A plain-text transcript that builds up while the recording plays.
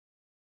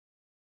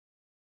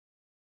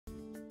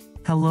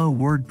Hello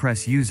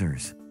WordPress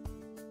users.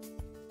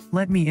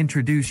 Let me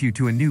introduce you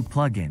to a new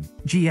plugin,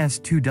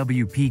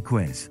 GS2WP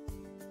Quiz.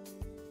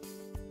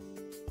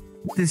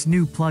 This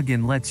new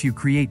plugin lets you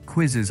create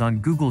quizzes on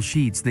Google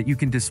Sheets that you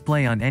can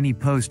display on any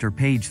post or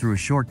page through a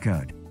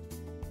shortcode.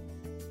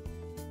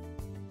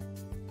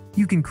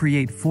 You can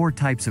create 4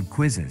 types of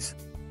quizzes.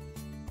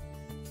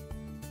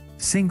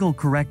 Single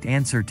correct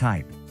answer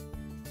type.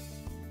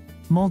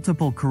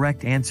 Multiple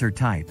correct answer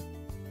type.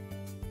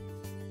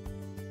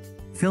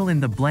 Fill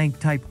in the blank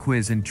type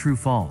quiz and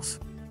true/false.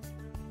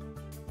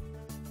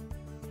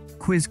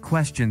 Quiz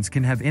questions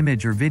can have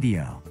image or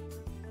video.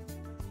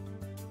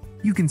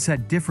 You can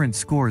set different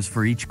scores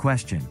for each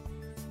question.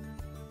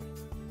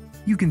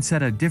 You can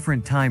set a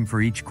different time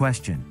for each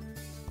question.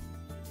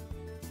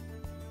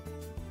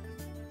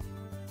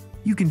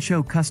 You can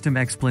show custom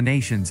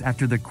explanations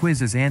after the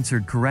quiz is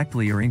answered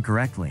correctly or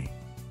incorrectly.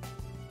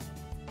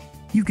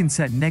 You can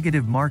set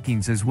negative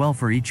markings as well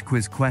for each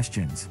quiz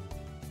questions.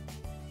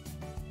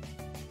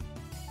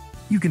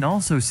 You can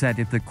also set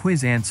if the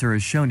quiz answer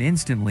is shown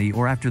instantly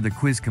or after the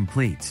quiz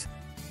completes.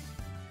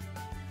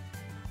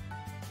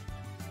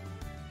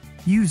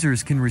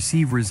 Users can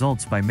receive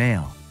results by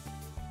mail.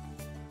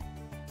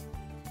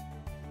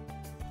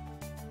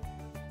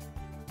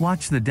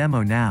 Watch the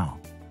demo now.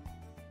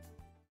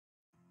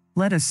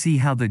 Let us see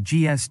how the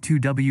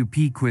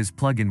GS2WP Quiz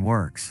plugin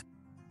works.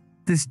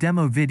 This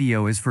demo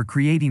video is for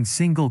creating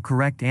single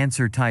correct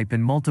answer type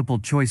and multiple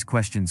choice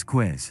questions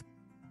quiz.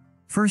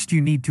 First,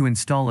 you need to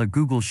install a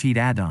Google Sheet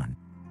add-on.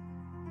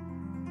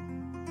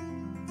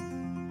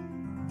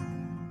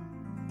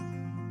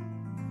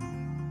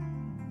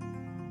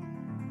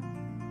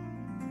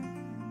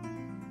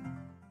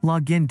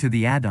 Log in to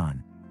the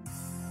add-on.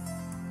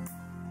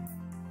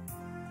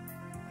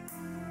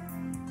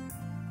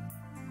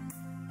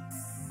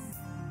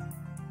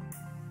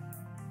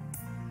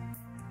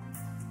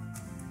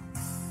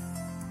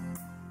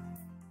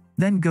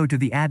 Then go to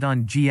the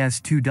add-on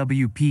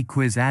GS2WP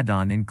Quiz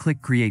add-on and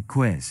click Create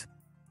Quiz.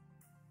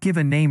 Give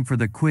a name for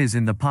the quiz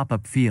in the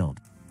pop-up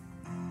field.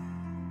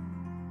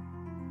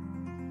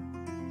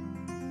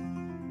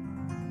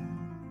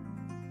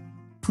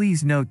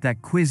 Please note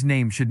that quiz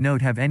name should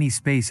not have any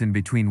space in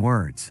between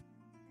words.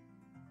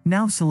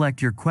 Now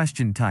select your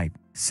question type,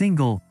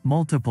 single,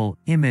 multiple,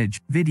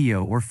 image,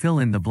 video, or fill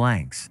in the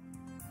blanks.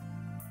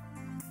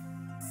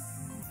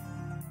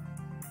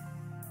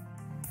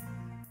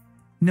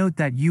 Note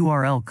that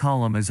URL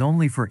column is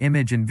only for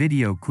image and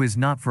video quiz,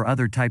 not for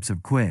other types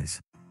of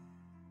quiz.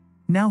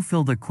 Now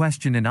fill the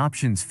question and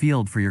options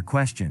field for your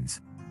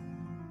questions.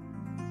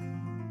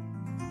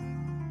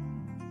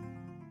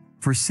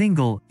 For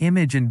single,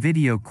 image and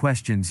video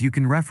questions, you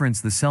can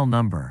reference the cell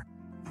number.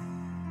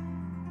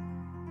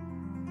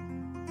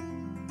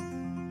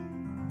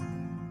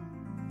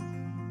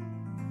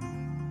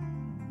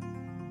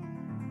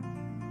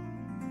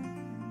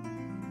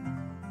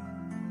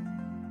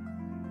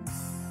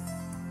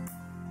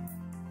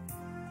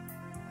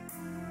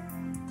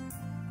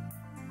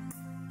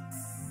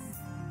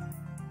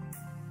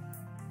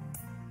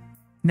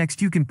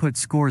 Next, you can put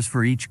scores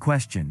for each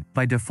question.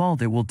 By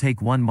default, it will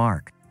take 1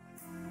 mark.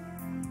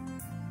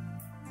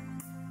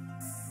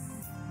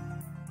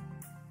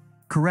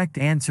 Correct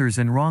answers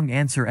and wrong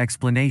answer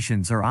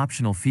explanations are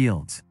optional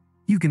fields.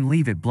 You can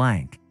leave it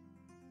blank.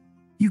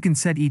 You can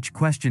set each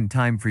question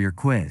time for your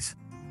quiz.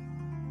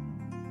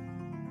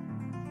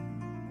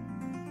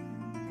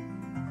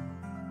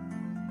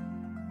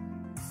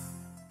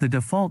 The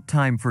default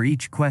time for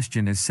each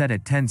question is set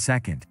at 10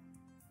 seconds.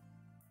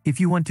 If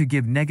you want to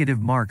give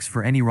negative marks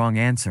for any wrong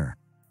answer,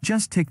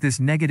 just tick this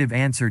negative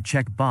answer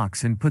check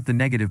box and put the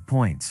negative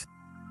points.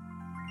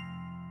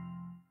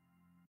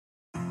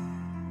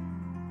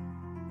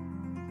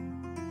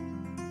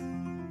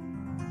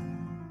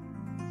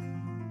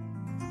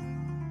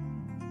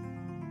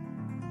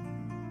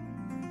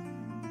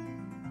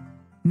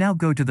 Now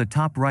go to the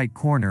top right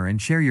corner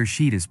and share your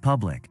sheet as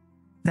public.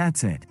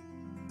 That's it.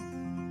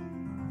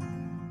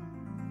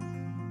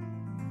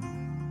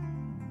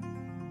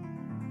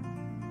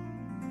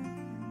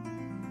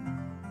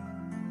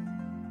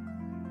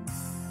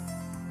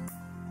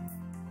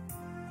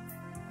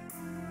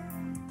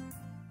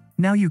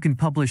 Now you can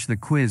publish the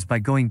quiz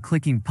by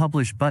clicking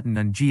Publish button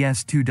on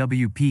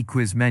GS2WP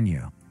Quiz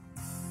menu.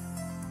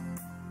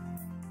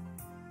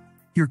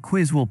 Your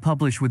quiz will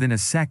publish within a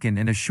second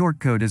and a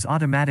shortcode is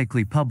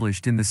automatically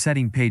published in the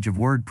setting page of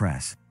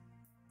WordPress.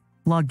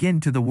 Log in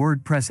to the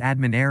WordPress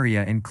admin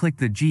area and click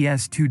the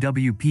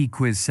GS2WP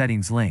Quiz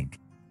settings link.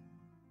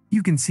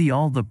 You can see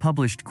all the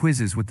published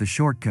quizzes with the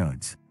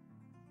shortcodes.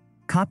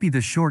 Copy the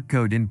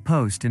shortcode in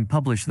post and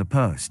publish the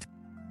post.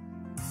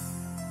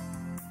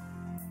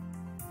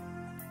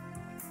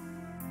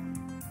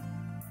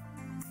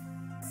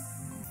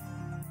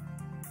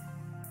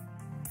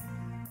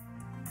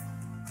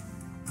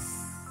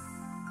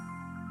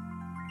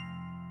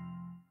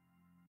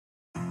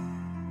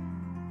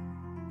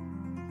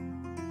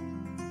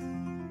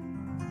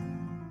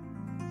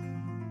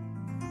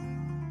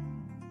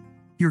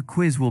 Your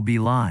quiz will be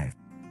live.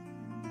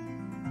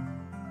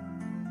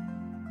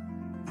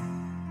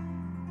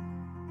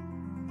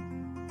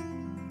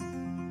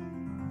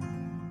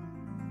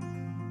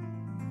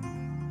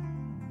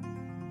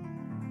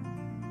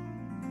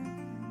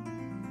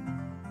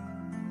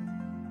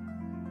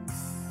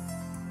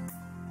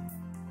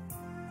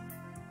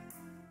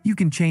 You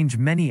can change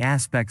many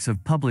aspects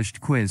of published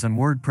quiz on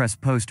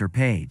WordPress post or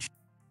page.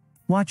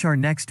 Watch our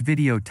next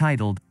video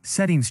titled,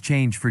 Settings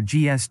Change for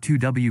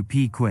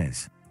GS2WP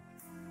Quiz.